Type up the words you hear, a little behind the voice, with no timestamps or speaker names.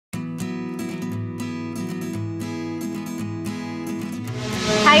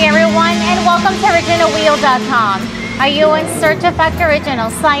Hi everyone, and welcome to OriginalWheel.com. Are you in search of Factory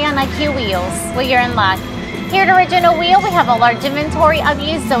Original Scion IQ wheels? Well, you're in luck. Here at Original Wheel, we have a large inventory of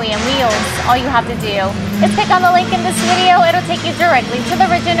used OEM wheels. All you have to do is click on the link in this video. It'll take you directly to the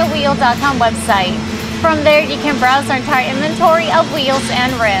OriginalWheel.com website. From there, you can browse our entire inventory of wheels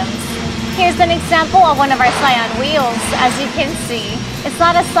and rims. Here's an example of one of our Scion wheels. As you can see, it's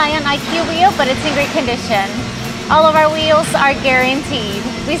not a Scion IQ wheel, but it's in great condition. All of our wheels are guaranteed.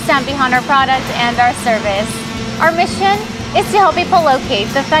 We stand behind our product and our service. Our mission is to help people locate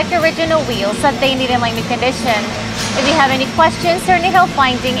the factory original wheels that they need in like new condition. If you have any questions or need help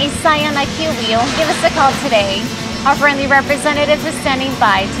finding a Scion IQ wheel, give us a call today. Our friendly representatives are standing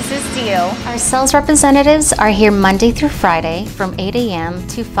by to assist you. Our sales representatives are here Monday through Friday from 8 a.m.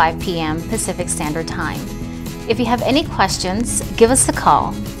 to 5 p.m. Pacific Standard Time. If you have any questions, give us a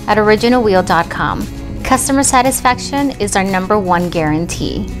call at OriginalWheel.com. Customer satisfaction is our #1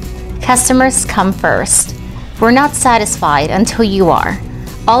 guarantee. Customers come first. We're not satisfied until you are.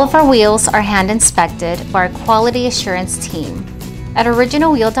 All of our wheels are hand inspected by our quality assurance team. At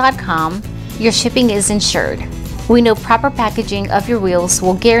OriginalWheel.com, your shipping is insured. We know proper packaging of your wheels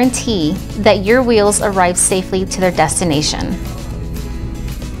will guarantee that your wheels arrive safely to their destination.